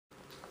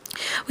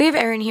We have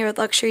Erin here with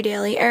Luxury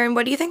Daily. Erin,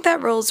 what do you think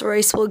that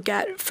Rolls-Royce will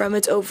get from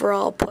its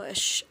overall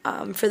push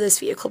for this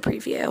vehicle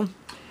preview?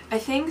 I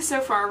think so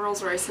far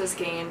Rolls-Royce has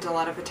gained a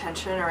lot of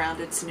attention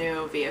around its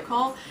new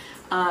vehicle,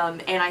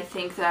 and I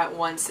think that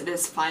once it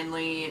is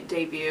finally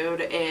debuted,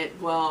 it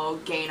will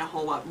gain a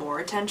whole lot more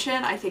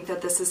attention. I think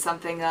that this is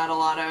something that a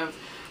lot of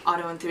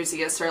auto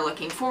enthusiasts are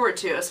looking forward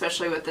to,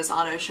 especially with this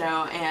auto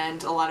show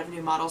and a lot of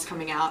new models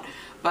coming out.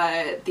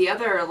 But the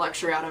other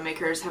luxury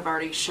automakers have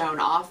already shown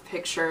off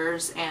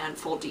pictures and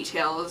full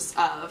details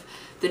of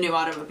the new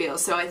automobile.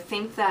 So I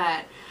think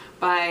that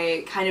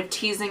by kind of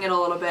teasing it a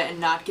little bit and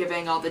not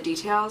giving all the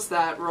details,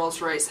 that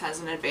Rolls-Royce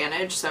has an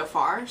advantage so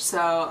far.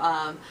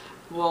 So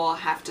we'll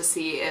have to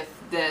see if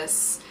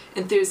this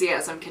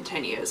enthusiasm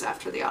continues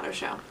after the auto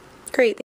show. Great.